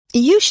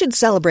You should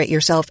celebrate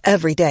yourself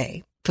every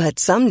day, but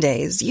some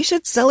days you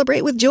should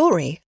celebrate with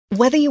jewelry.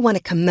 Whether you want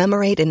to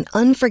commemorate an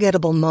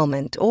unforgettable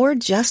moment or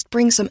just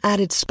bring some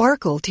added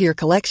sparkle to your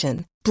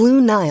collection,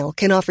 Blue Nile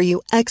can offer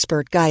you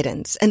expert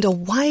guidance and a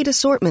wide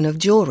assortment of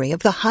jewelry of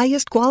the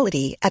highest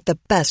quality at the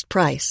best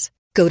price.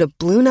 Go to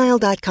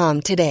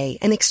BlueNile.com today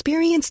and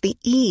experience the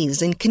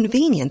ease and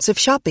convenience of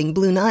shopping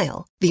Blue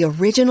Nile, the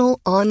original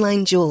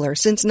online jeweler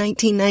since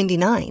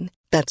 1999.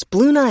 That's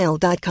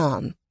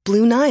BlueNile.com.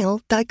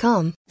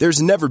 BlueNile.com.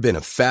 There's never been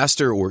a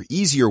faster or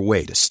easier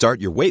way to start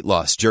your weight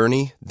loss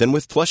journey than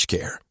with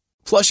PlushCare.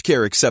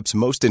 PlushCare accepts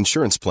most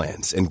insurance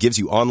plans and gives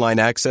you online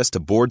access to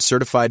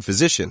board-certified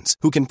physicians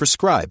who can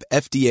prescribe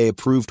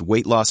FDA-approved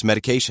weight loss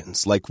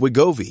medications like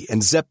Wegovy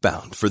and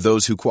Zepbound for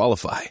those who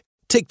qualify.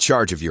 Take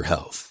charge of your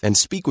health and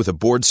speak with a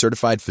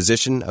board-certified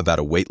physician about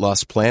a weight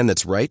loss plan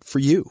that's right for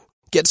you.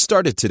 Get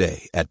started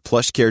today at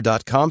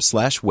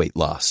plushcare.com/weight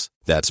loss.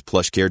 That's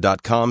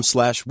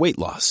plushcare.com/weight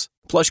loss.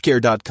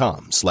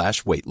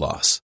 plushcare.com/weight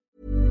loss.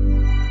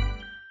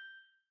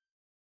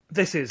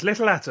 This is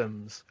Little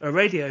Atoms, a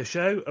radio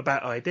show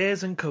about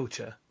ideas and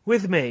culture.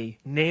 With me,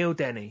 Neil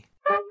Denny.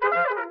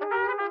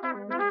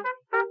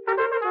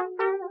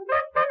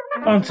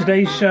 On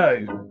today's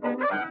show,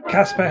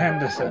 Caspar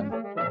Henderson,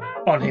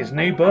 on his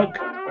new book,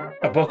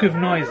 A Book of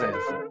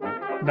Noises,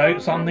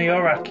 Notes on the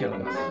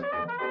Oraculous.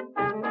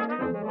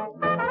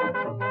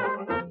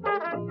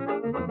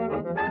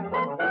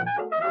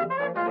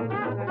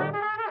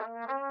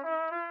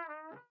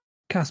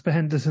 Caspar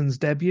Henderson's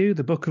debut,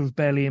 The Book of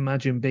Barely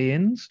Imagined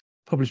Beings,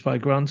 published by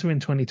Granta in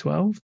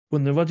 2012,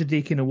 won the Roger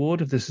Deakin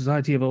Award of the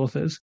Society of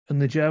Authors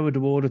and the Jerwood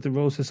Award of the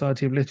Royal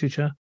Society of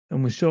Literature,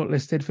 and was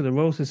shortlisted for the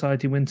Royal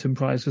Society Winton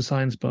Prize for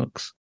Science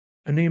Books.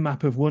 A New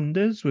Map of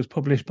Wonders was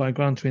published by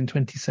Granta in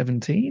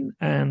 2017,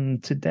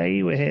 and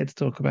today we're here to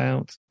talk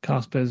about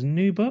Caspar's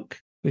new book,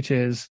 which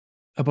is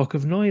A Book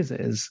of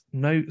Noises,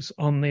 Notes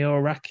on the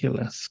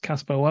Oraculous.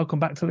 Caspar, welcome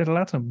back to Little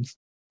Atoms.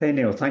 Hey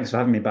Neil, thanks for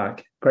having me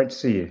back. Great to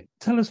see you.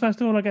 Tell us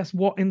first of all, I guess,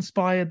 what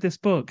inspired this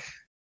book?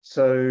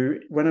 So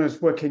when I was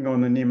working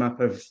on the New Map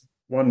of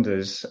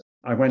Wonders,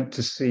 I went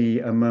to see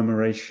a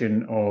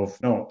murmuration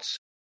of knots.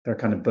 They're a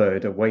kind of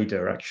bird, a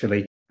wader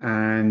actually,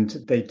 and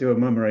they do a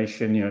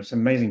murmuration. It's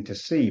amazing to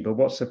see, but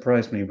what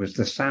surprised me was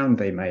the sound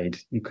they made.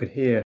 You could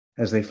hear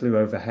as they flew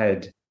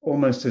overhead,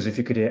 almost as if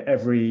you could hear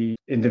every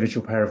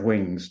individual pair of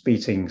wings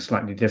beating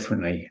slightly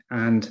differently.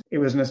 And it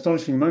was an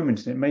astonishing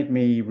moment, and it made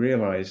me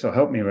realize, or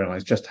helped me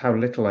realize, just how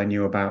little I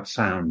knew about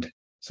sound.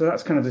 So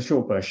that's kind of the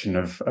short version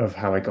of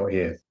how I got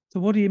here. So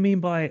what do you mean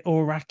by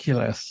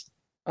oraculous?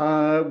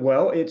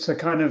 Well, it's a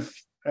kind of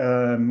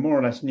more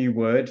or less new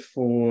word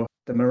for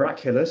the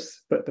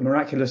miraculous, but the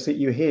miraculous that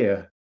you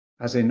hear,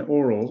 as in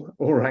oral,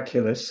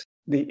 oraculous,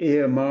 the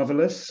ear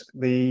marvelous,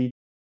 we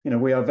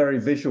are very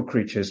visual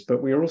creatures,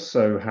 but we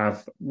also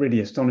have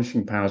really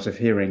astonishing powers of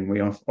hearing. We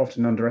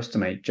often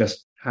underestimate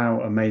just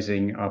how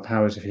amazing our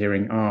powers of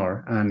hearing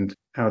are and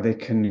how they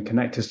can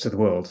connect us to the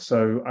world.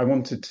 So I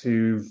wanted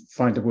to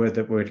find a word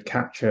that would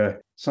capture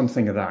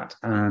something of that,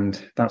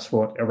 and that's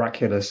what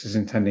oraculous is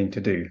intending to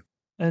do.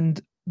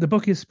 And the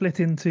book is split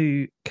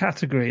into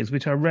categories,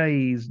 which I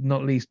raised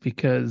not least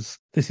because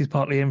this is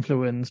partly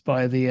influenced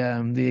by the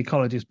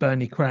ecologist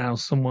Bernie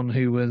Krause, someone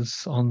who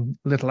was on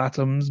Little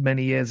Atoms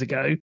many years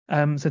ago.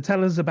 So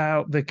tell us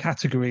about the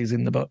categories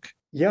in the book.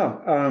 Yeah,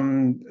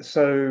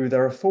 so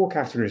there are 4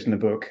 categories in the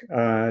book.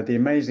 The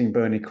amazing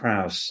Bernie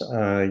Krause,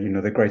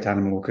 the Great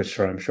Animal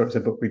Orchestra, I'm sure it's a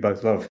book we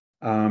both love.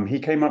 He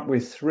came up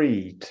with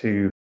 3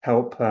 to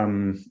help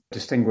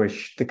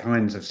distinguish the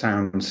kinds of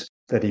sounds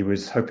that he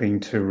was hoping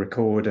to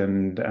record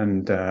and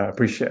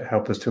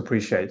help us to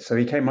appreciate. So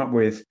he came up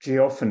with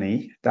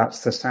geophony,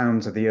 that's the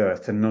sounds of the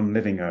earth and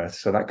non-living earth.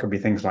 So that could be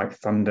things like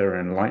thunder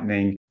and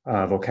lightning,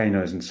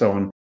 volcanoes and so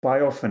on.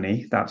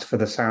 Biophony, that's for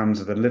the sounds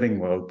of the living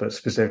world, but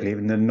specifically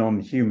in the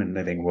non-human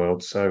living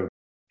world. So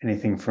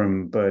anything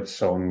from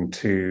birdsong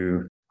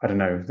to,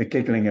 the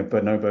giggling of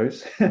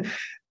bonobos.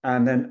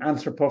 And then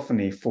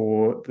anthropophony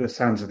for the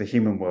sounds of the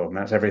human world. And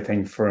that's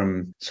everything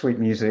from sweet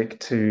music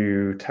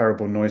to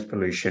terrible noise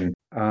pollution.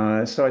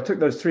 So I took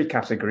those 3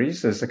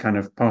 categories as a kind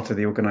of part of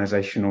the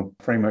organizational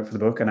framework for the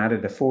book and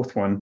added a 4th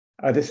one.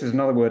 This is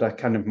another word I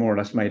kind of more or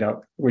less made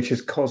up, which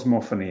is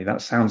cosmophony.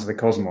 That sounds of the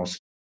cosmos.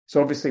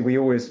 So obviously we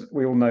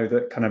all know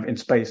that kind of in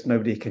space,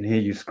 nobody can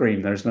hear you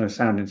scream. There's no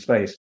sound in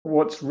space.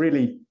 What's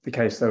really the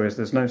case, though, is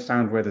there's no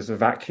sound where there's a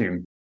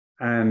vacuum.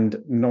 And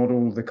not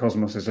all the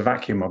cosmos is a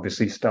vacuum.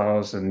 Obviously,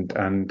 stars and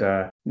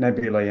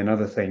nebulae and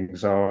other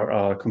things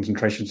are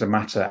concentrations of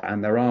matter.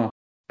 And there are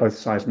both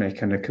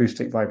seismic and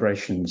acoustic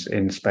vibrations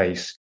in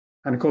space.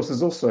 And of course,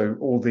 there's also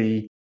all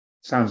the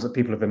sounds that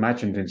people have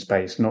imagined in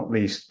space, not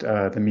least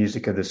the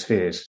music of the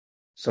spheres.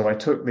 So I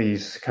took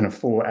these kind of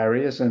 4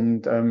 areas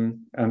and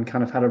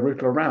kind of had a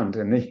rootle around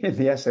in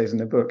the essays in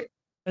the book.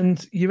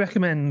 And you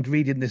recommend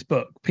reading this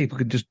book. People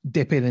could just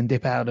dip in and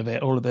dip out of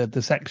it. All of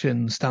the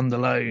sections stand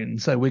alone.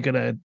 So we're going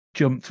to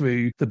jump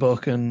through the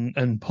book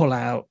and pull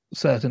out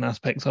certain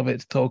aspects of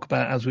it to talk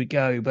about as we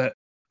go. But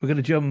we're going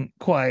to jump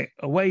quite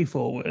a way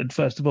forward,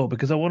 first of all,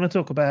 because I want to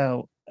talk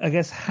about, I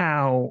guess,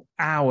 how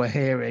our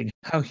hearing,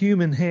 how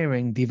human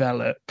hearing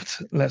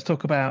developed. Let's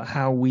talk about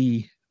how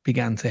we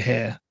began to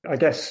hear. I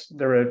guess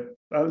there are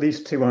at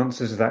least two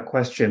answers to that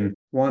question.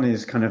 One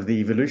is kind of the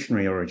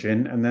evolutionary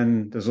origin, and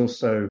then there's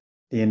also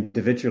the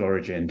individual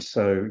origin.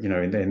 So,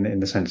 in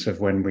the sense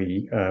of when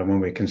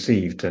we're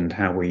conceived and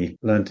how we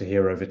learn to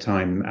hear over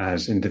time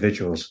as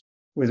individuals.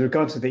 With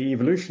regard to the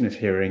evolution of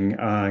hearing,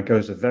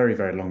 goes a very,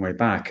 very long way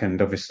back,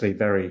 and obviously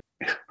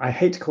I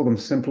hate to call them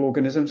simple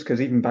organisms,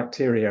 because even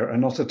bacteria are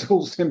not at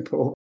all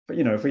simple. But,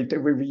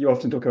 you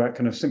often talk about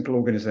kind of simple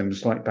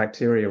organisms like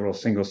bacteria or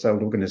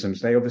single-celled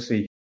organisms. They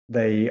wouldn't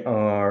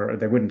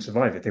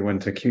survive if they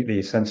weren't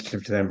acutely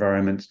sensitive to their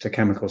environment, to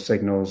chemical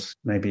signals,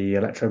 maybe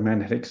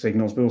electromagnetic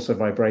signals, but also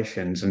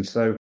vibrations. And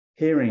so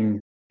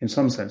hearing, in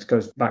some sense,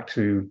 goes back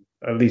to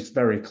at least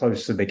very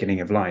close to the beginning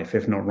of life,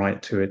 if not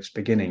right to its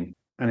beginning.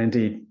 And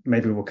indeed,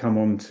 maybe we'll come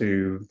on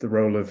to the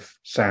role of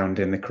sound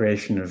in the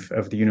creation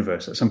of the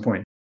universe at some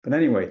point. But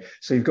anyway,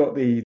 so you've got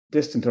the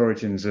distant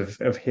origins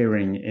of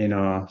hearing in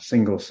our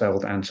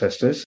single-celled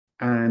ancestors,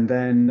 and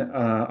then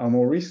our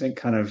more recent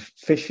kind of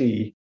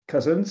fishy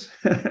cousins,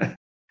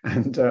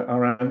 and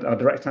our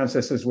direct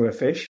ancestors were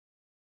fish.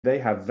 They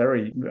have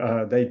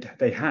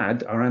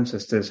our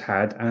ancestors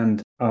had,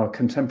 and our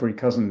contemporary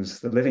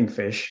cousins, the living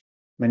fish,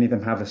 many of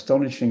them have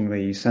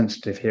astonishingly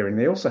sensitive hearing.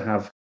 They also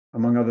have,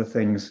 among other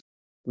things,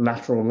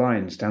 lateral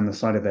lines down the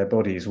side of their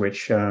bodies,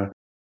 which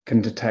can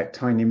detect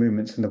tiny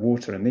movements in the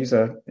water. And these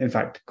are, in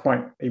fact,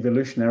 quite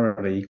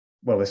evolutionarily,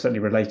 well, they're certainly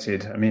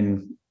related. I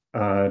mean,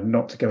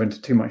 not to go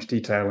into too much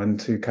detail and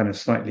to kind of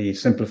slightly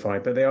simplify,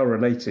 but they are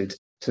related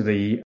to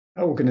the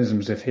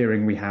organisms of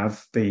hearing we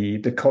have, the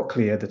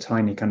cochlea, the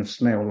tiny kind of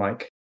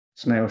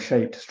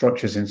snail-shaped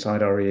structures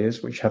inside our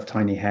ears, which have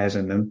tiny hairs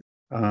in them.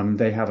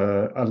 They have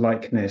a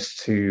likeness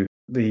to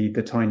the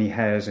tiny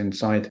hairs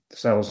inside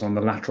cells on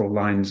the lateral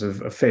lines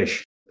of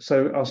fish.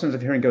 So our sense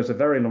of hearing goes a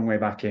very long way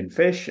back in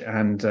fish,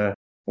 and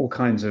all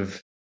kinds of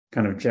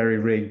kind of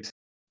jerry-rigged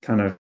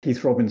kind of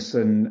Keith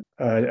Robinson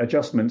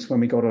adjustments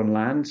when we got on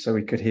land, so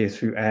we could hear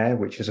through air,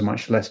 which is a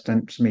much less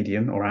dense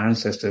medium, or our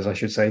ancestors, I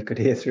should say, could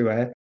hear through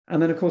air.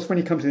 And then, of course, when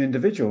you come to the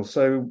individual,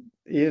 so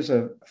ears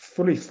are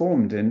fully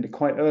formed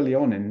quite early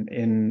on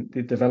in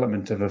the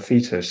development of a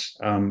fetus,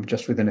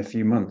 just within a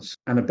few months.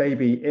 And a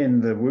baby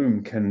in the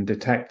womb can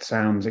detect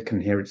sounds. It can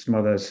hear its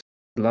mother's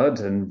blood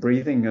and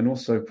breathing, and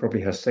also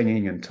probably her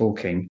singing and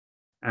talking.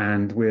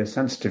 And we're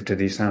sensitive to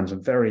these sounds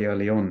very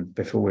early on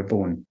before we're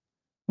born.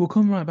 We'll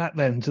come right back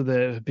then to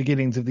the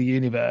beginnings of the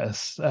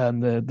universe,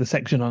 the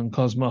section on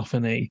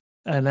cosmophony.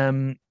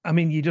 And I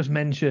mean, you just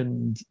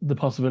mentioned the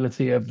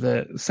possibility of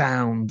the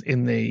sound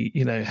in the,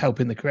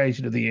 helping the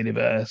creation of the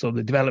universe, or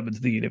the development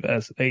of the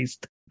universe at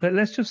least. But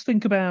let's just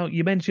think about,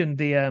 you mentioned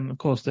of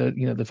course,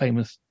 the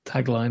famous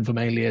tagline from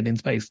Alien: "In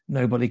space,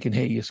 nobody can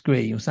hear you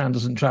scream. Sound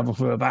doesn't travel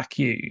through a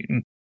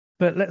vacuum."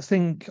 But let's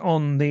think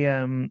on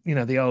the,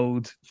 the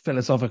old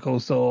philosophical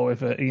saw,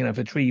 if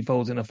a tree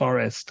falls in a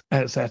forest,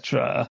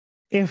 etc.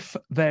 If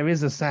there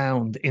is a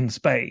sound in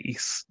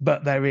space,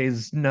 but there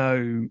is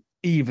no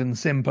even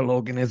simple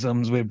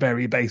organisms with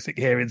very basic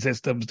hearing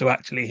systems to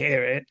actually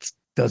hear it,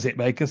 does it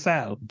make a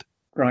sound?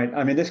 Right.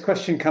 I mean, this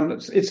question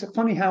it's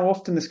funny how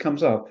often this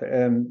comes up.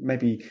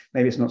 Maybe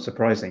it's not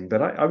surprising,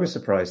 but I was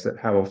surprised at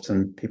how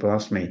often people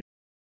ask me,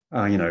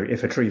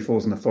 if a tree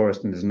falls in the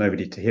forest and there's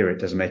nobody to hear it,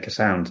 does it make a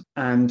sound?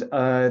 And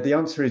the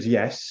answer is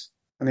yes.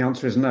 And the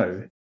answer is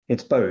no.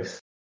 It's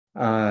both.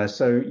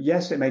 So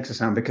yes, it makes a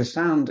sound, because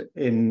sound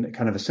in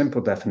kind of a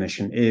simple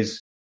definition is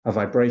a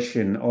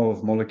vibration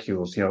of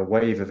molecules, a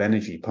wave of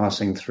energy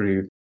passing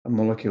through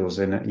molecules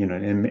in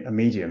a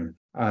medium.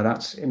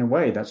 That's, in a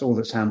way, that's all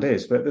that sound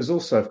is. But there's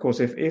also, of course,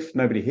 if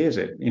nobody hears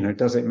it,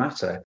 does it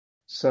matter?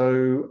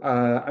 So,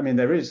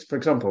 there is, for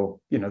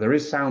example, there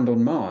is sound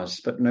on Mars,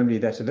 but nobody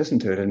there to listen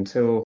to it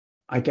until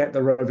I get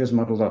the rovers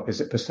muddled up.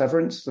 Is it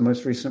Perseverance, the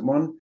most recent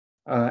one?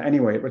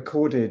 Anyway, it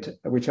recorded,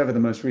 whichever the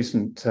most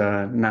recent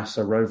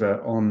NASA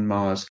rover on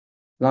Mars,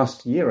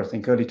 last year, I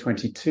think, early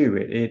 22,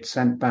 it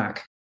sent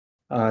back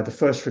the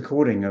first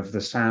recording of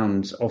the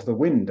sounds of the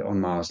wind on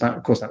Mars. That,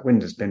 of course, that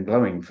wind has been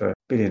blowing for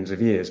billions of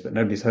years, but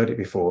nobody's heard it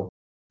before.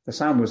 The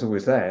sound was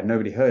always there.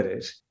 Nobody heard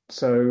it.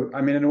 So,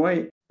 in a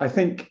way, I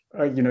think,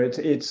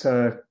 it's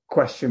a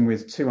question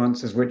with two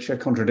answers which are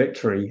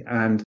contradictory.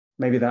 And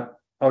maybe that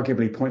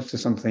arguably points to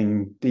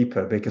something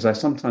deeper, because I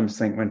sometimes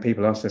think when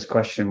people ask this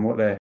question, what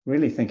they're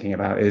really thinking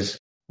about is,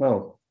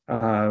 well,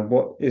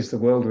 what is the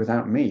world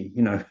without me?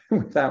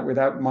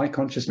 Without my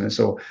consciousness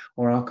or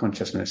our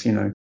consciousness,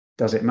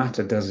 does it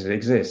matter? Does it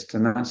exist?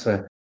 And that's,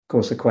 of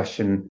course, a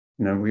question,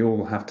 we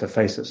all have to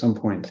face at some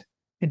point.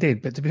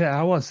 Indeed, but to be fair,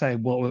 I was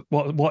saying,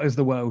 what is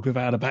the world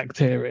without a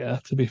bacteria?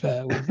 To be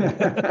fair,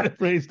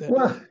 phrased it.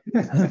 Well,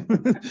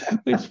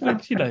 which it's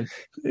not it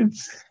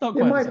quite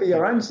the might same be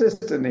your thing.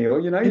 ancestor,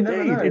 Neil. You never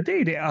know.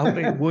 Indeed,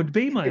 it would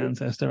be my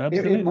ancestor. It might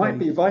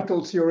Absolutely. be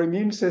vital to your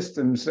immune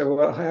system,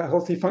 so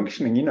healthy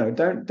functioning.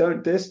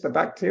 Don't diss the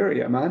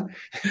bacteria, man.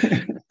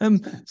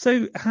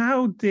 So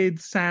how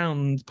did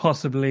sound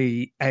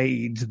possibly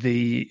aid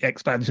the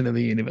expansion of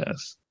the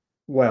universe?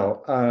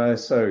 Well,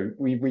 so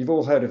we've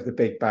all heard of the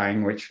Big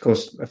Bang, which, of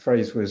course, a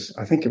phrase was,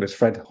 I think it was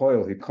Fred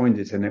Hoyle who coined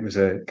it, and it was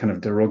a kind of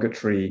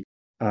derogatory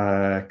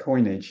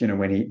coinage.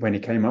 When he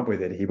came up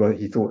with it,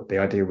 he thought the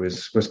idea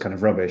was kind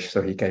of rubbish,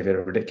 so he gave it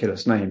a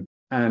ridiculous name.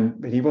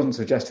 But he wasn't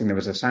suggesting there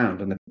was a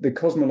sound. And the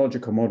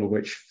cosmological model,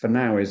 which for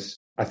now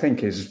I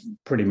think is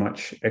pretty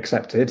much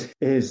accepted,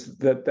 is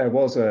that there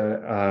was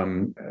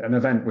an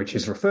event which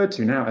is referred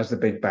to now as the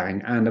Big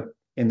Bang, and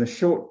in the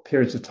short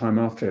periods of time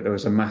after it, there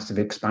was a massive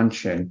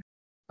expansion.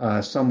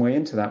 Some way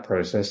into that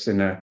process, in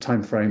a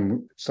time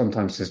frame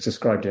sometimes is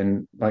described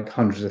in like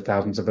hundreds of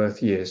thousands of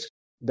Earth years,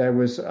 there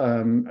was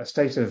a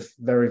state of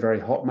very, very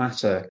hot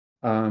matter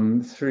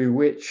through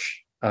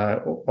which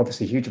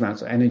obviously huge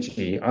amounts of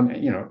energy,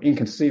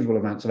 inconceivable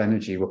amounts of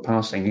energy were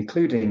passing,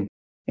 including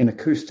in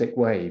acoustic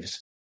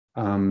waves.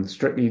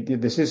 Strictly,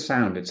 this is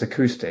sound; it's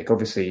acoustic.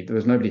 Obviously, there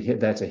was nobody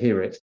there to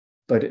hear it,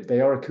 but they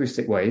are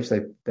acoustic waves.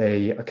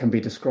 They can be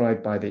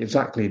described by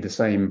exactly the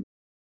same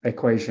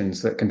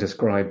equations that can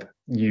describe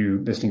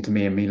you listening to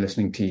me and me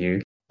listening to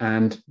you.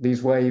 And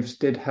these waves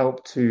did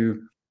help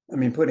to,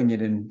 putting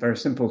it in very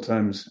simple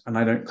terms, and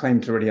I don't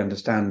claim to really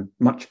understand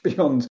much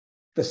beyond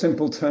the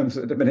simple terms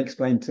that have been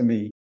explained to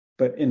me,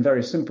 but in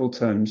very simple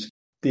terms,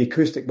 the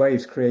acoustic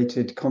waves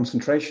created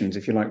concentrations,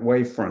 if you like,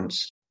 wave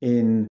fronts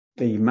in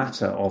the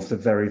matter of the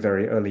very,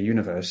 very early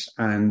universe,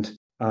 and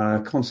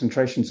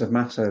concentrations of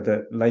matter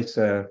that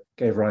later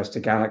gave rise to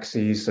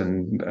galaxies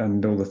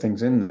and all the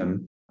things in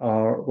them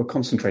were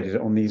concentrated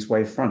on these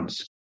wave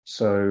fronts.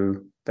 So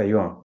there you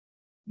are.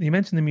 You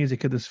mentioned the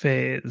music of the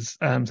spheres.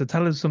 So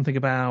tell us something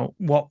about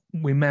what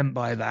we meant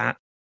by that,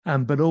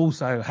 but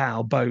also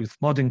how both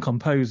modern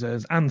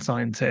composers and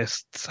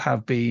scientists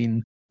have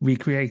been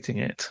recreating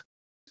it.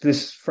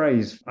 This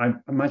phrase, I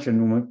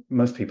imagine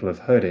most people have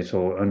heard it,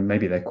 and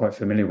maybe they're quite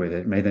familiar with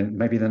it.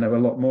 Maybe they know a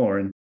lot more,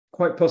 and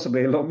quite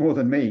possibly a lot more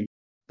than me.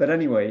 But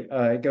anyway,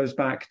 it goes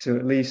back to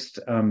at least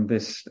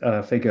this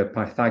figure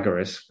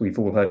Pythagoras. We've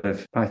all heard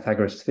of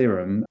Pythagoras'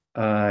 theorem.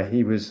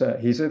 He's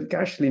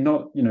actually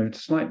not,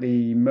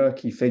 slightly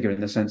murky figure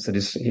in the sense that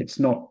it's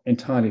not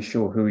entirely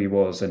sure who he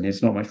was, and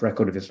there's not much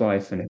record of his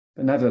life.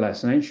 But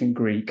nevertheless, an ancient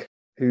Greek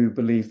who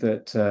believed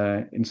that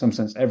in some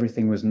sense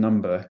everything was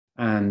number,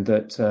 and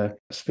that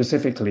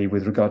specifically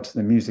with regard to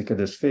the music of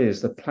the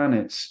spheres, the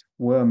planets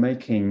were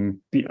making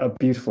a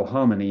beautiful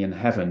harmony in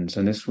heavens.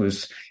 And this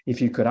was,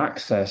 if you could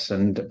access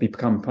and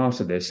become part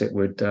of this, it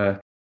would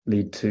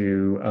lead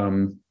to,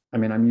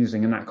 I'm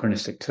using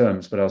anachronistic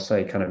terms, but I'll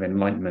say kind of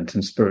enlightenment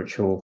and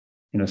spiritual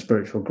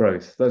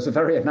growth. Those are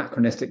very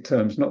anachronistic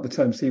terms, not the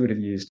terms he would have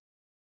used.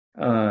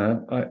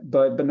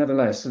 But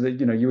nevertheless, so that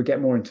you would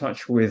get more in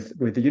touch with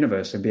the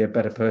universe and be a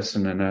better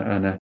person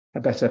and a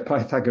better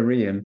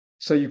Pythagorean.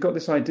 So you've got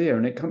this idea,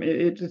 and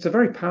it's a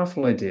very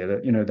powerful idea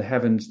that the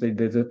heavens,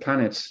 the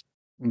planets,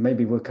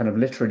 maybe were kind of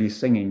literally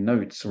singing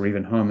notes or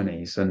even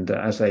harmonies, and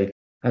as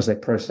they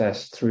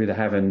processed through the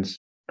heavens,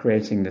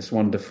 creating this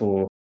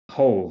wonderful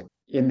whole.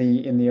 In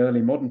the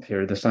early modern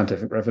period, the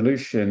scientific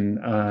revolution,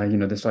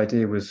 this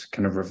idea was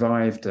kind of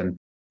revived, and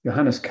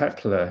Johannes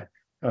Kepler,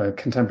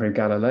 contemporary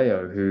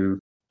Galileo, who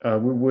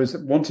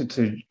wanted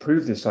to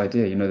prove this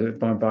idea,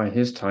 that by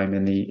his time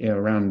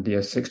around the year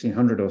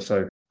 1600 or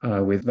so,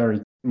 with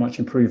very much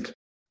improved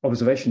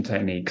observation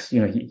techniques,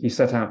 he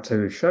set out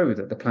to show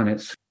that the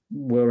planets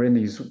were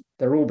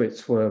their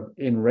orbits were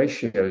in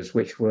ratios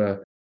which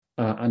were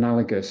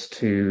analogous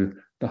to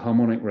the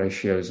harmonic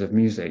ratios of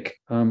music.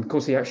 Of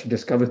course, he actually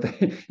discovered that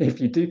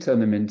if you do turn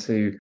them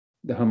into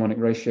the harmonic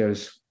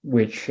ratios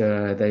which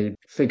they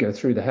figure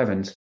through the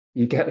heavens,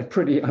 you get a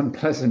pretty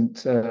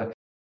unpleasant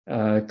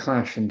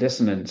clash and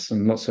dissonance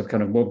and lots of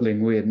kind of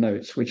wobbling weird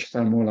notes, which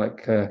sound more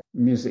like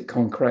musique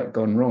concrète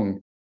gone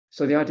wrong.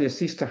 So the idea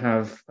ceased to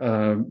have,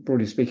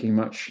 broadly speaking,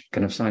 much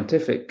kind of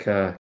scientific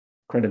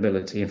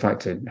credibility. In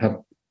fact, it had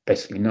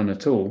basically none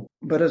at all.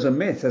 But as a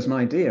myth, as an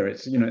idea,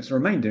 it's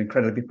remained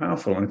incredibly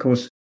powerful. And of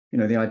course,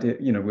 the idea,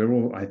 we're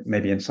all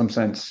maybe in some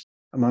sense,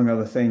 among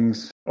other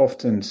things,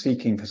 often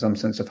seeking for some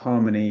sense of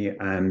harmony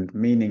and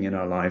meaning in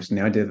our lives. And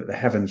the idea that the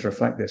heavens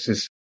reflect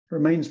this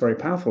remains very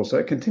powerful. So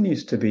it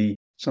continues to be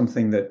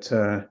something that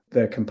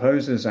the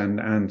composers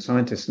and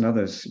scientists and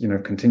others,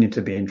 continue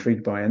to be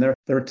intrigued by. And there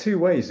are two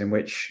ways in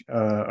which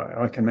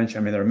I can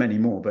mention. There are many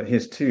more, but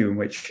here's two in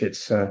which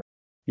it's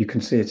you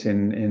can see it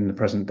in the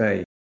present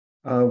day.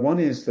 One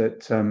is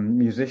that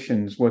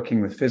musicians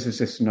working with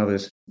physicists and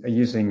others are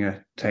using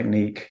a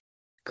technique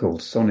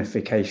called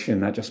sonification.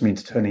 That just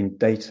means turning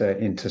data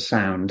into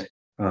sound.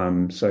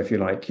 So if you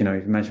like,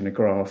 imagine a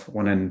graph.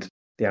 One end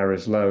the arrow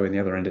is low, and the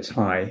other end it's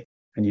high.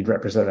 and you'd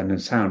represent that in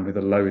sound with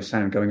a low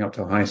sound going up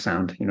to a high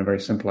sound, very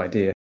simple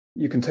idea.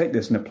 You can take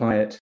this and apply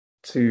it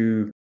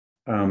to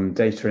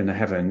data in the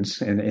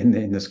heavens,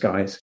 in the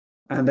skies.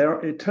 And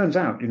it turns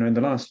out, in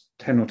the last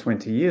 10 or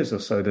 20 years or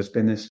so, there's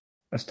been this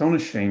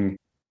astonishing,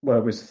 well,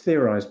 it was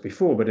theorized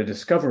before, but a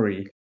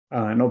discovery,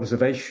 an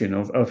observation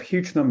of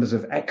huge numbers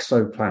of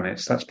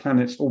exoplanets. That's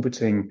planets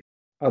orbiting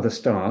other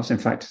stars. In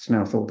fact, it's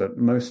now thought that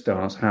most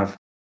stars have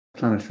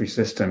planetary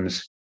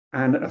systems.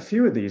 And a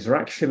few of these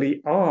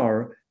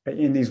are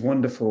in these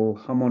wonderful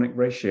harmonic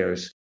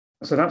ratios.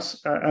 So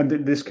and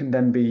this can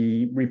then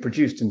be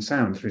reproduced in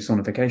sound through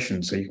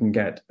sonification. So you can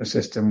get a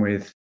system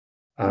with,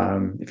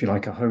 if you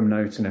like, a home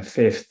note and a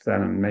fifth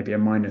and maybe a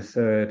minor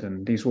third,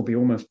 and these will be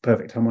almost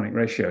perfect harmonic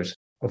ratios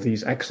of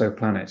these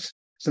exoplanets.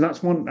 So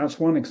that's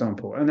one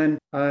example. And then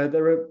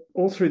there are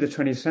all through the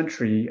 20th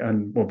century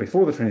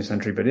before the 20th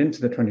century, but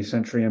into the 20th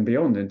century and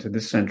beyond into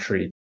this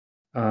century,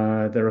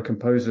 there are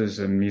composers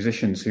and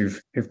musicians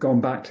who've gone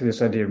back to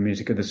this idea of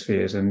music of the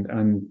spheres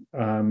and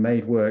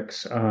made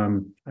works.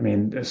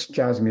 There's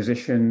jazz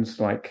musicians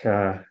like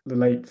the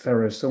late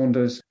Pharoah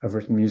Saunders have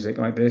written music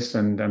like this,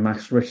 and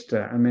Max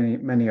Richter and many,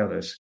 many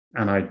others.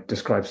 And I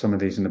describe some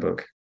of these in the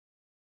book.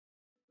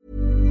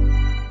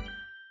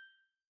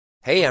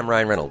 Hey, I'm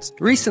Ryan Reynolds.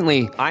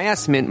 Recently, I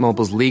asked Mint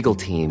Mobile's legal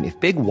team if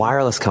big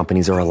wireless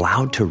companies are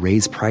allowed to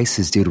raise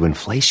prices due to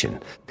inflation.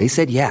 They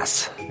said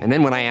yes. And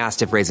then when I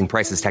asked if raising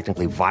prices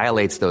technically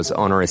violates those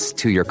onerous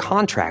 2-year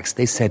contracts,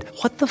 they said,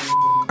 "What the f***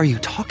 are you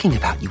talking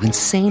about, you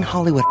insane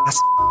Hollywood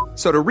ass?"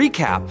 So to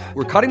recap,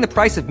 we're cutting the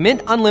price of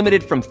Mint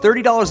Unlimited from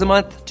 $30 a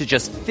month to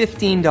just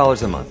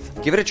 $15 a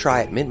month. Give it a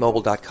try at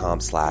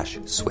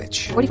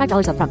mintmobile.com/switch.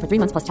 $45 up front for 3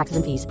 months plus taxes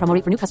and fees. Promo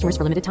rate for new customers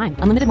for limited time.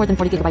 Unlimited more than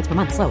 40 gigabytes per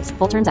month. Slows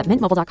full terms at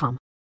mintmobile.com.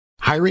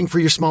 Hiring for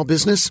your small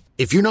business?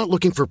 If you're not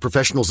looking for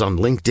professionals on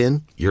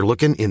LinkedIn, you're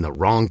looking in the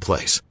wrong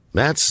place.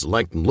 That's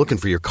like looking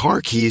for your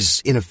car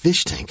keys in a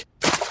fish tank.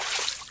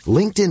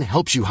 LinkedIn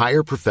helps you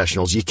hire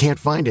professionals you can't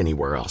find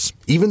anywhere else,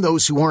 even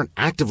those who aren't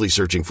actively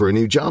searching for a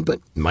new job but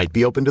might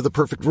be open to the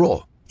perfect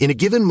role. In a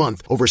given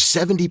month, over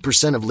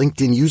 70% of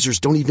LinkedIn users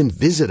don't even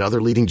visit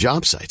other leading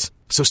job sites.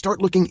 So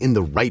start looking in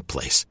the right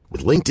place.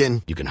 With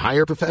LinkedIn, you can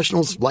hire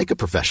professionals like a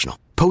professional.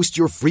 Post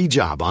your free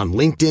job on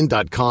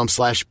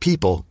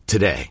linkedin.com/people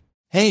today.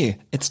 Hey,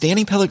 it's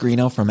Danny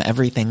Pellegrino from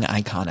Everything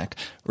Iconic.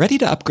 Ready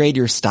to upgrade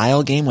your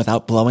style game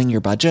without blowing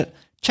your budget?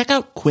 Check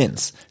out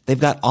Quince. They've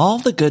got all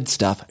the good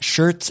stuff,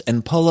 shirts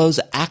and polos,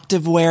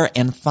 activewear,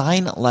 and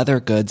fine leather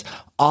goods,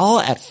 all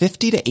at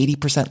 50 to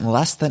 80%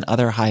 less than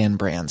other high-end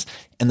brands.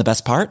 And the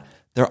best part?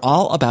 They're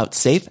all about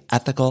safe,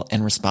 ethical,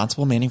 and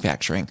responsible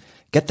manufacturing.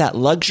 Get that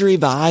luxury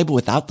vibe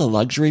without the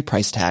luxury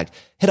price tag.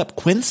 Hit up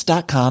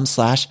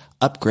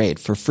quince.com/upgrade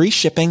for free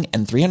shipping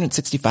and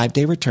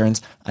 365-day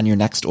returns on your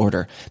next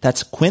order.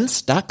 That's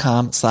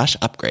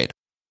quince.com/upgrade.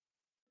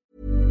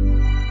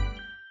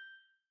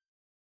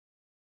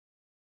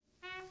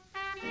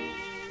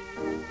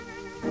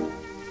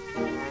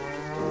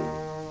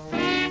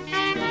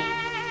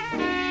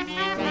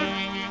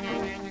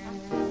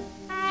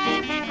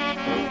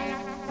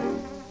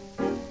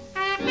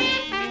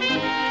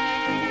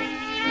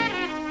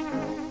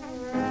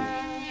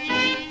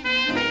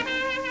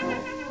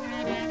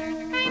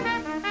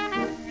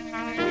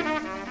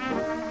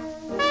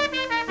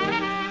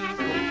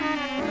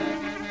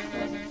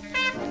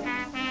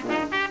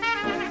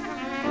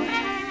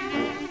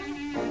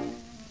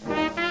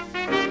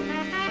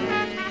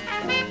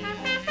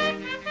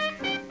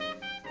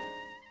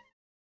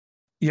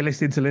 You're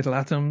listening to Little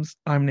Atoms.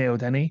 I'm Neil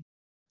Denny.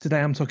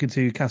 Today I'm talking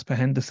to Caspar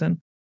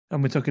Henderson,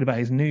 and we're talking about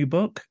his new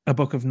book, A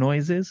Book of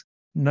Noises,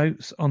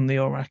 Notes on the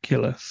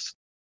Oraculous.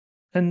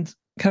 And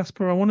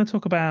Caspar, I want to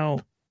talk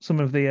about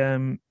some of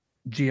the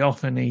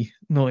geophony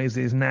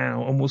noises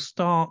now, and we'll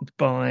start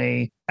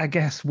by, I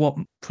guess, what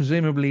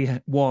presumably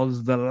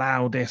was the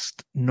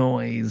loudest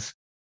noise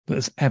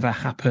that's ever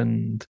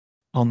happened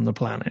on the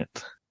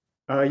planet.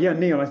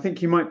 Neil, I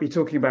think you might be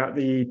talking about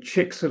the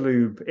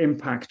Chicxulub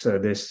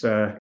impactor,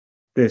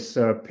 this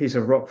piece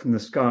of rock from the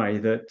sky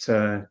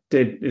that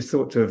is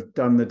thought to have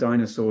done the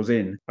dinosaurs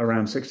in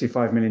around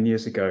 65 million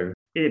years ago.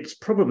 It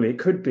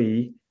could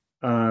be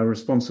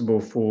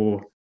responsible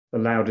for the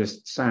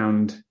loudest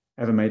sound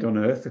ever made on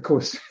Earth. Of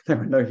course, there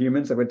were no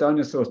humans. There were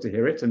dinosaurs to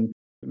hear it, and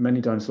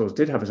many dinosaurs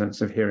did have a sense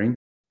of hearing.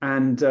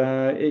 And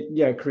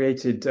it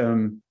created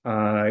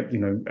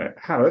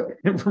havoc.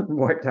 It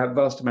wiped out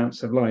vast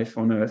amounts of life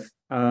on Earth.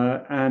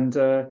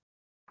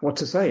 What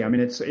to say? I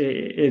mean,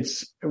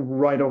 it's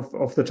right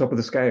off the top of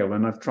the scale,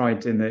 and I've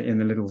tried in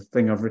the little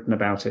thing I've written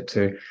about it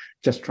to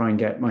just try and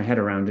get my head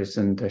around it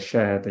and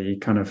share the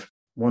kind of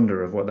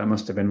wonder of what that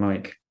must have been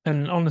like.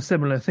 And on a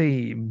similar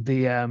theme,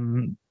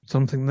 the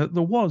something that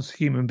there was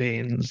human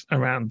beings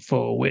around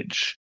for,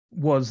 which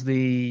was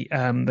the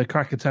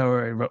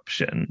Krakatoa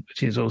eruption,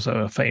 which is also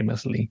a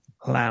famously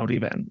loud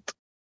event.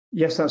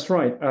 Yes, that's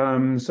right.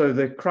 So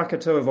the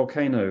Krakatoa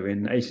volcano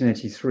in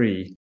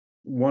 1883.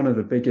 One of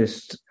the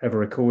biggest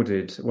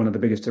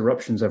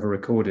eruptions ever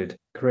recorded,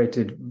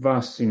 created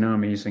vast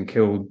tsunamis and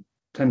killed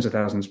tens of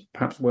thousands,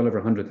 perhaps well over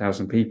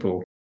 100,000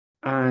 people.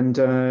 And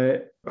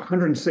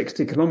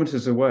 160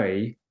 kilometers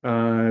away,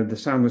 the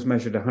sound was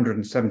measured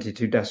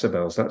 172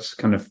 decibels. That's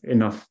kind of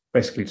enough,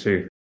 basically,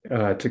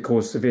 to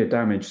cause severe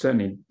damage,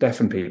 certainly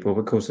deafen people,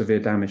 but cause severe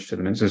damage to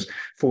them. It's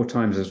 4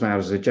 times as loud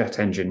as a jet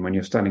engine when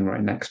you're standing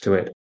right next to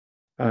it.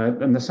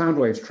 And the sound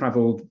waves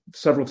traveled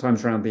several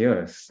times around the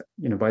Earth.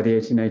 By the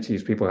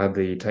 1880s, people had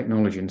the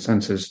technology and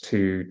sensors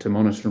to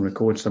monitor and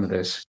record some of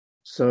this.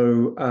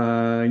 So,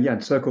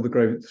 it circled the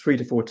globe 3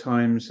 to 4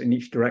 times in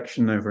each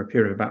direction over a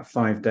period of about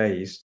 5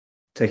 days,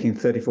 taking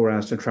 34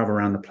 hours to travel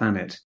around the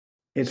planet.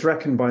 It's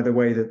reckoned, by the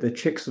way, that the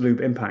Chicxulub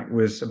impact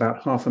was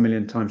about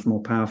 500,000 times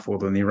more powerful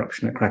than the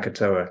eruption at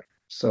Krakatoa.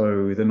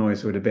 So the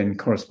noise would have been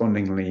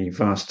correspondingly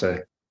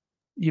vaster.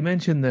 You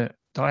mentioned that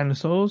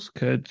dinosaurs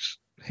could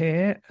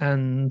hear,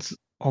 and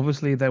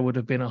obviously there would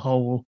have been a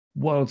whole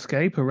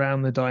worldscape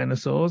around the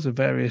dinosaurs of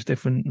various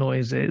different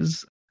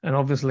noises. And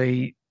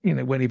obviously,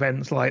 when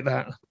events like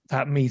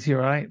that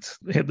meteorite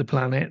hit the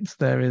planet,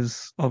 there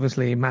is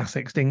obviously mass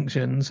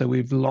extinction. So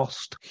we've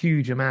lost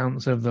huge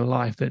amounts of the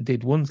life that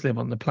did once live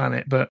on the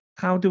planet. But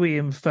how do we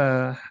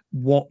infer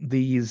what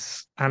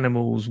these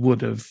animals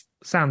would have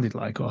sounded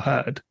like or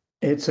heard?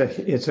 It's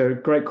a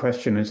great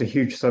question. It's a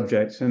huge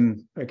subject.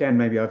 And again,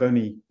 maybe I've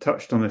only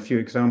touched on a few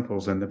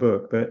examples in the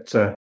book, but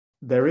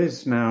there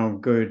is now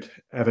good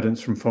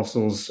evidence from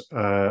fossils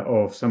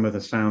of some of the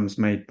sounds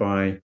made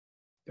by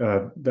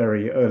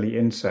very early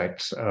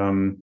insects.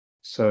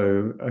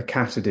 So a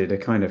catadid, a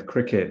kind of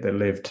cricket that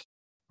lived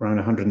around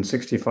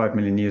 165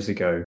 million years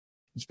ago,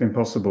 it's been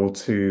possible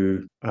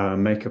to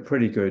make a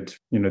pretty good,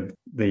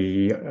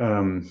 the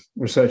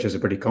researchers are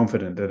pretty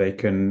confident that they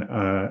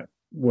can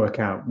work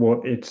out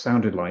what it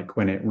sounded like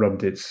when it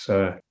rubbed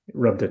a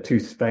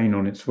tooth vein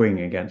on its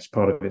wing against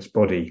part of its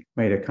body,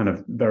 made a kind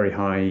of very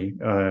high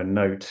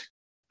note.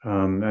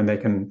 And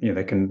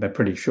they're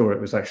pretty sure it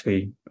was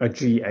actually a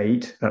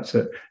G8. That's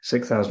at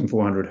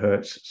 6,400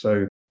 hertz.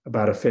 So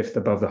about a fifth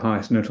above the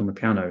highest note on the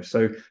piano.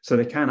 So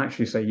they can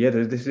actually say, yeah,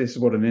 this is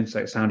what an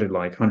insect sounded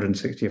like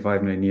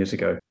 165 million years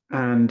ago.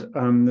 And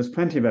there's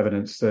plenty of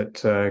evidence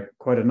that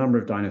quite a number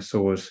of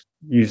dinosaurs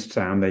used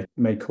sound. They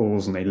made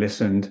calls and they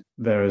listened.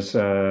 There's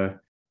a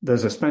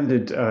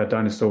splendid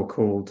dinosaur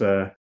called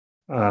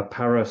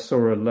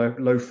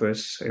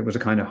Parasaurolophus. It was a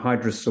kind of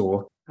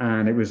hadrosaur.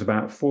 And it was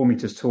about 4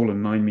 meters tall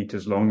and 9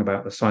 meters long,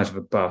 about the size of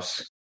a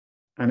bus.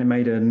 And it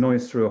made a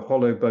noise through a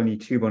hollow bony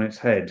tube on its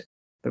head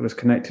that was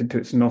connected to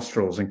its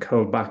nostrils and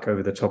curled back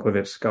over the top of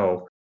its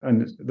skull.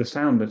 And the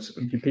sound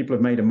people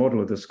have made a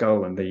model of the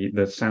skull and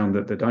the sound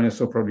that the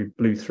dinosaur probably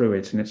blew through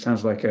it. And it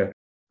sounds like a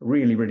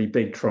really, really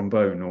big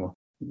trombone, or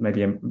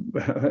maybe a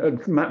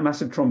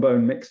massive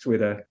trombone mixed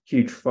with a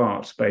huge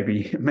fart,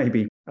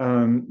 maybe.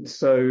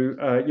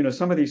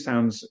 Some of these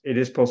sounds, it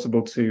is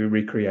possible to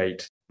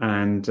recreate,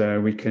 and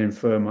we can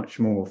infer much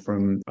more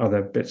from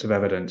other bits of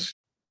evidence.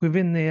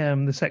 Within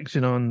the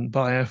section on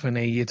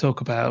biophony, you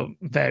talk about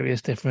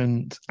various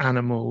different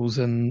animals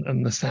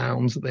and the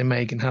sounds that they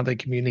make and how they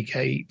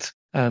communicate,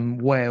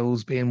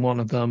 whales being one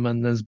of them,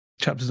 and there's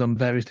chapters on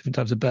various different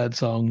types of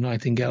birdsong,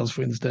 nightingales,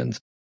 for instance.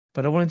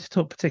 But I wanted to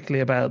talk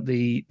particularly about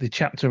the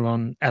chapter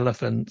on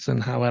elephants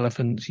and how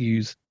elephants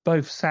use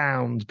both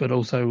sound but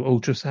also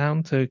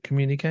ultrasound to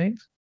communicate.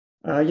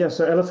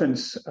 So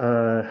elephants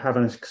have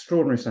an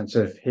extraordinary sense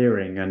of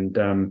hearing,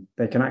 and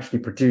they can actually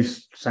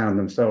produce sound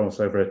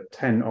themselves over a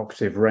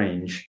 10-octave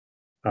range,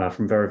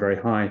 from very, very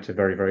high to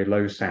very, very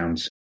low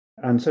sounds.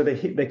 And so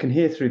they can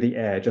hear through the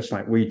air just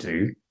like we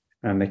do,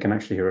 and they can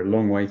actually hear a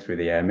long way through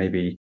the air,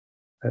 maybe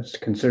that's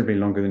considerably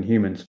longer than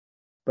humans.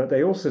 But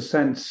they also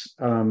sense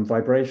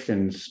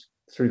vibrations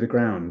through the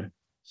ground.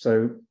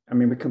 So,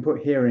 we can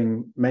put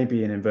hearing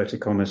maybe in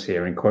inverted commas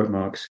here, in quote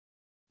marks,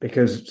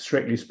 because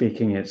strictly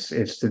speaking, it's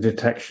the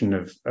detection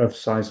of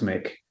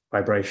seismic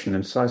vibration,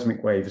 and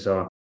seismic waves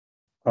are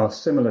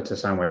similar to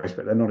sound waves,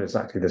 but they're not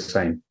exactly the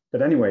same.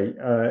 But anyway,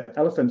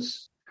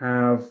 elephants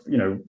have,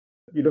 you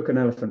look at an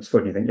elephant's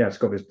foot and you think, yeah, it's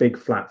got this big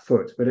flat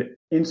foot, but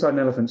inside an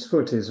elephant's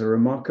foot is a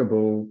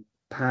remarkable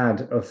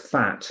pad of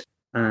fat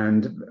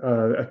and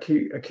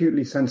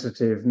acutely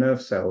sensitive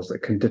nerve cells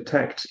that can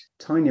detect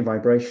tiny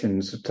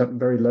vibrations,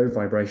 very low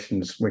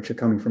vibrations, which are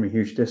coming from a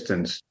huge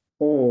distance,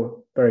 or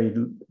very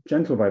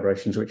gentle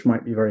vibrations, which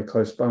might be very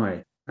close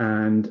by.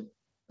 And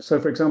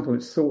so, for example,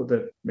 it's thought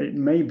that it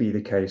may be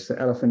the case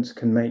that elephants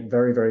can make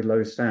very, very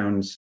low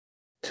sounds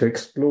to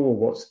explore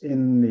what's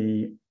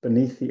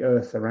beneath the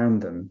earth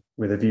around them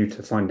with a view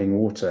to finding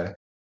water,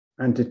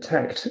 and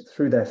detect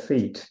through their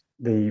feet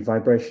the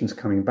vibrations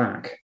coming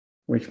back,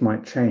 which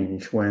might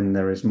change when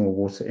there is more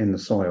water in the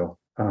soil.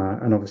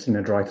 And obviously in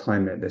a dry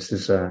climate, this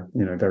is a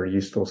very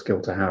useful skill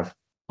to have.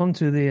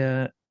 Onto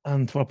the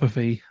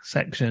anthropophy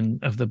section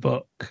of the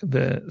book,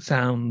 the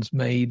sounds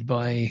made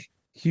by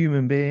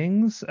human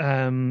beings,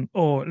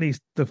 or at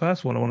least the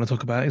first one I want to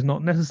talk about is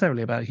not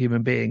necessarily about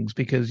human beings,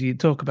 because you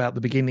talk about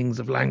the beginnings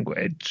of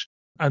language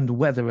and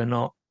whether or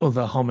not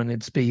other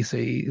hominid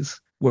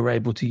species were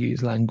able to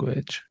use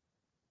language.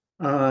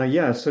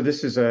 So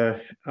this is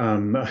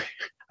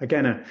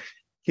again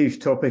huge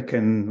topic,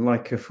 and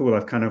like a fool,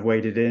 I've kind of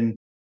waded in.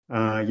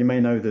 You may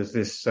know there's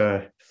this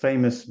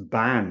famous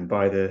ban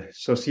by the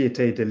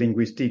Société de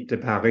Linguistique de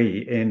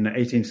Paris in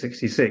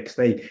 1866.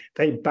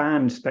 They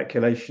banned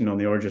speculation on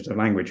the origins of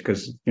language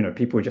because,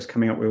 people were just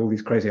coming up with all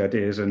these crazy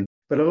ideas.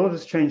 But a lot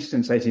has changed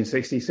since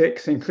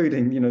 1866,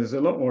 including, there's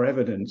a lot more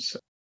evidence.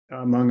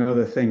 Among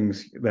other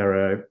things, there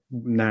are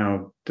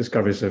now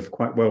discoveries of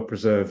quite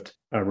well-preserved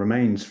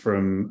remains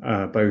from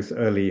both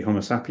early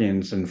Homo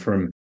sapiens and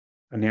from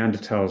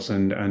Neanderthals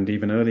and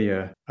even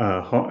earlier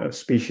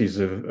species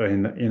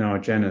in our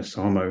genus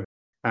Homo.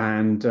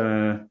 And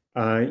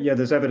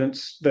there's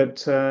evidence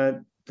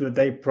that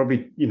they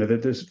probably,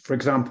 that there's, for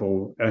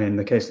example, in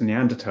the case of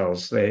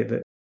Neanderthals,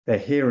 their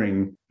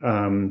hearing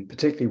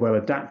particularly well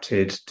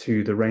adapted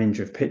to the range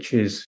of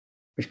pitches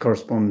which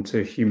correspond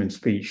to human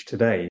speech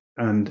today.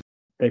 And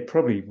they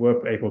probably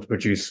were able to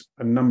produce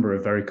a number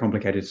of very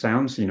complicated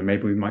sounds.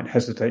 Maybe we might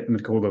hesitate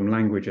to call them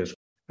languages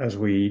as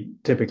we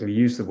typically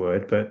use the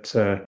word, but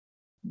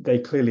they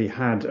clearly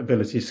had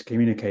abilities to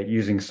communicate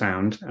using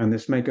sound. And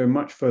this may go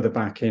much further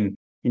back in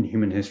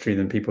human history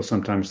than people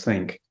sometimes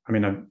think. I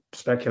mean, I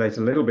speculate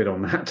a little bit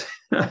on that,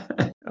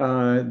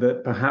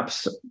 that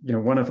perhaps,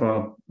 one of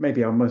our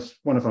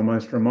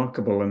most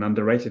remarkable and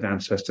underrated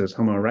ancestors,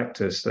 Homo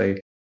erectus,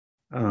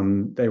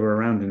 they were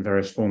around in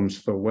various forms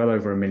for well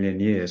over 1 million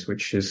years,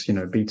 which is,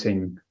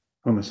 beating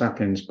Homo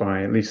sapiens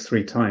by at least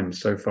 3 times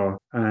so far.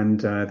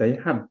 And they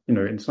had,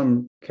 in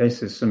some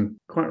cases, some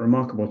quite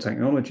remarkable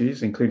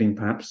technologies, including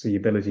perhaps the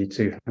ability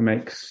to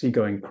make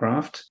seagoing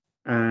craft.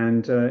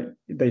 And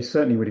they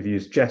certainly would have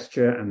used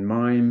gesture and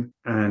mime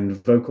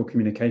and vocal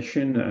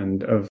communication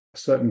and of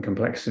certain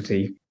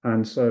complexity.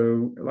 And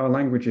so our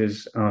language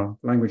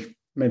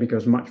maybe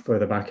goes much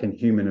further back in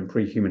human and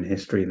pre-human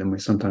history than we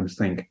sometimes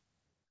think.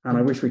 And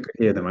I wish we could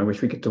hear them. I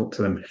wish we could talk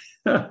to them.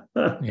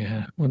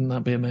 Yeah, wouldn't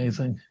that be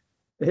amazing?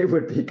 It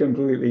would be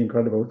completely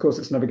incredible. Of course,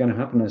 it's never going to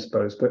happen, I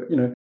suppose. But,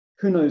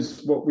 who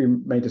knows what we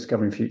may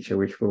discover in future,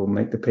 which will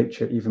make the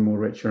picture even more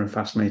richer and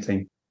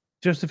fascinating.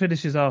 Just to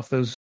finish us off,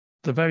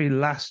 the very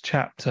last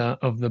chapter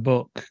of the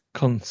book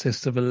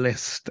consists of a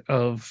list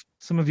of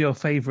some of your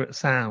favourite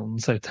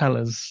sounds. So tell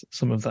us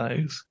some of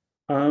those.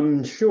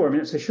 Sure. I mean,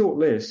 it's a short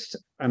list,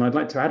 and I'd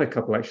like to add a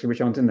couple, actually,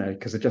 which aren't in there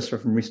because they're just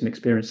from recent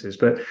experiences.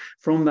 But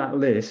from that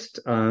list,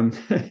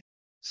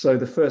 so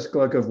the first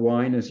glug of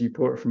wine as you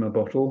pour it from a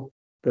bottle,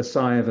 the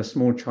sigh of a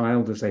small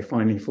child as they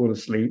finally fall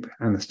asleep,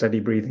 and the steady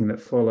breathing that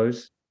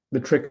follows, the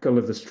trickle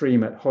of the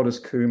stream at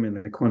Hoddescombe in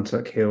the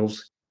Quantock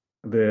Hills,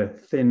 the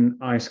thin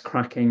ice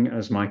cracking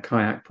as my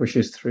kayak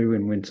pushes through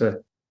in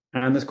winter.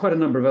 And there's quite a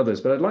number of others,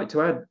 but I'd like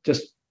to add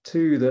just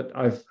 2 that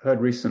I've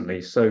heard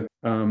recently. So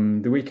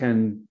the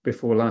weekend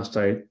before last,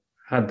 I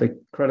had the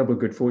incredible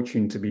good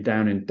fortune to be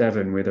down in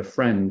Devon with a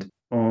friend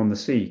on the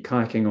sea,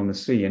 kayaking on the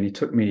sea, and he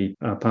took me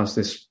past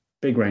this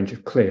big range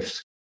of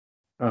cliffs.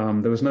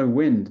 There was no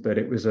wind, but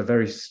it was a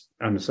very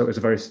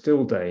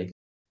still day,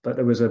 but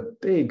there was a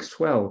big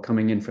swell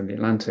coming in from the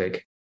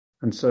Atlantic.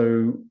 And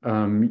so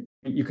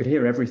you could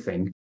hear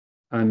everything.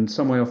 And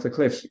some way off the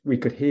cliffs, we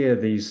could hear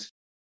the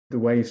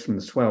waves from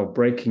the swell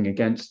breaking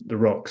against the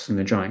rocks and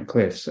the giant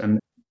cliffs. And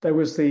there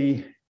was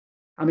it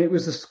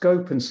was the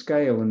scope and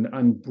scale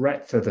and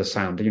breadth of the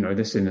sound.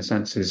 This in a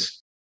sense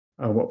is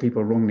what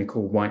people wrongly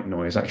call white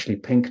noise, actually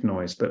pink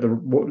noise, but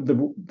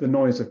the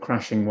noise of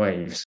crashing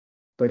waves,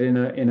 but in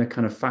a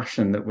kind of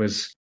fashion that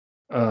was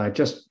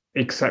just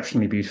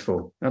exceptionally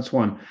beautiful. That's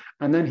one.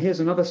 And then here's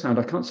another sound.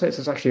 I can't say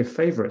it's actually a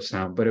favorite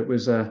sound, but it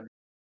was a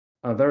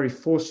very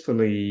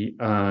forcefully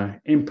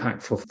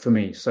impactful for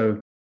me. So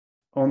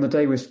on the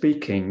day we're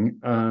speaking,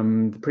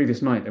 the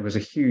previous night, there was a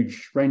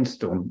huge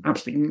rainstorm,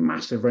 absolutely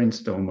massive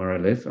rainstorm where I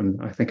live, and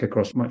I think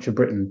across much of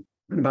Britain.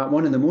 And about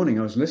 1 a.m,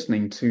 I was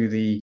listening to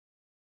the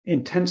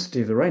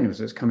intensity of the rain as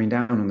it was coming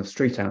down on the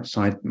street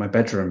outside my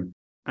bedroom.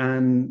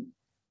 And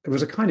there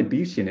was a kind of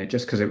beauty in it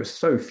just because it was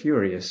so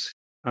furious.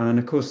 And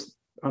of course,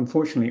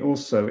 unfortunately,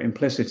 also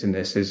implicit in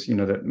this is,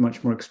 that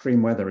much more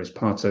extreme weather is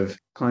part of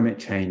climate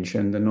change,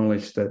 and the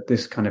knowledge that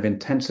this kind of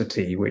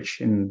intensity,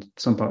 which in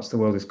some parts of the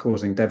world is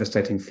causing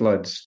devastating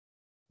floods,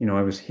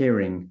 I was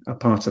hearing a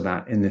part of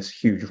that in this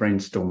huge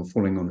rainstorm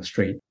falling on the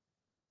street.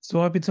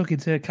 So I've been talking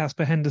to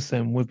Caspar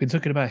Henderson. We've been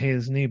talking about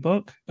his new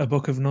book, A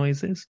Book of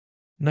Noises,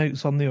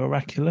 Notes on the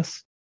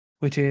Oraculous,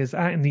 which is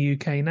out in the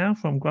UK now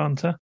from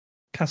Granta.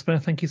 Caspar,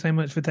 thank you so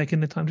much for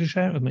taking the time to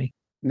share it with me.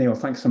 Neil,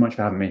 thanks so much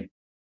for having me.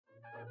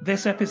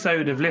 This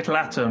episode of Little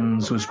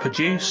Atoms was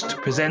produced,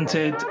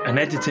 presented and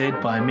edited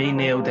by me,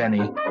 Neil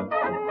Denny.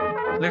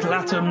 Little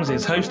Atoms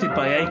is hosted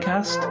by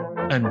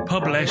Acast and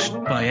published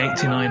by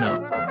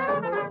 89Up.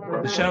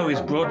 The show is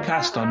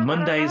broadcast on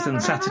Mondays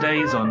and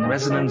Saturdays on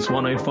Resonance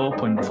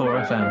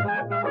 104.4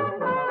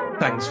 FM.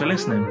 Thanks for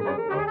listening.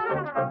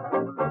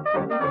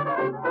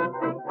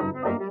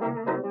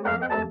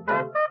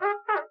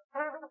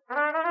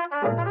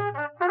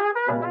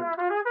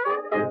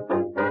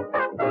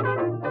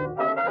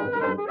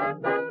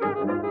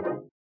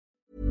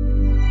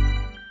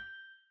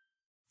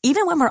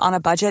 Even when we're on a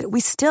budget,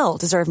 we still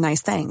deserve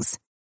nice things.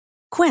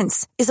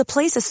 Quince is a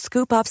place to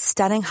scoop up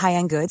stunning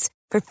high-end goods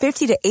for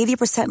 50 to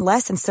 80%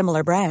 less than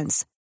similar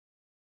brands.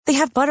 They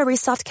have buttery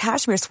soft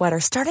cashmere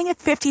sweaters starting at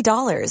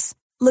 $50,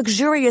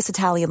 luxurious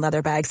Italian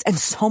leather bags, and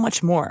so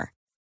much more.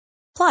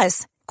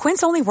 Plus,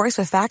 Quince only works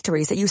with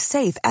factories that use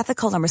safe,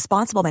 ethical, and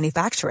responsible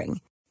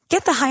manufacturing.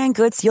 Get the high-end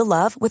goods you'll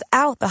love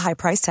without the high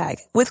price tag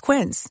with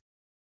Quince.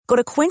 Go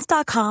to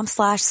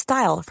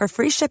quince.com/style for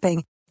free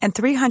shipping and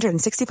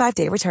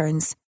 365-day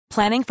returns.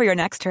 Planning for your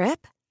next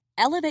trip?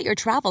 Elevate your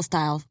travel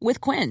style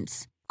with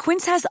Quince.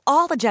 Quince has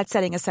all the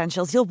jet-setting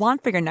essentials you'll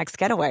want for your next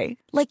getaway,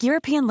 like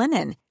European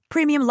linen,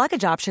 premium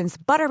luggage options,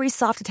 buttery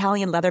soft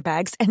Italian leather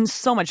bags, and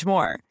so much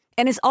more.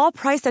 And is all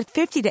priced at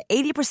 50 to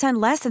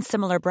 80% less than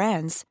similar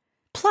brands.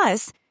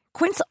 Plus,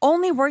 Quince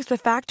only works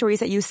with factories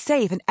that use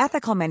safe and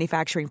ethical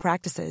manufacturing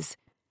practices.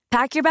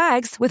 Pack your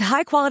bags with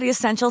high-quality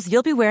essentials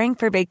you'll be wearing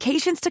for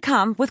vacations to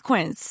come with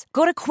Quince.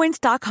 Go to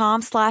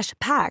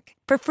quince.com/pack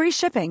for free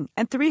shipping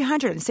and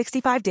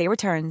 365-day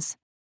returns.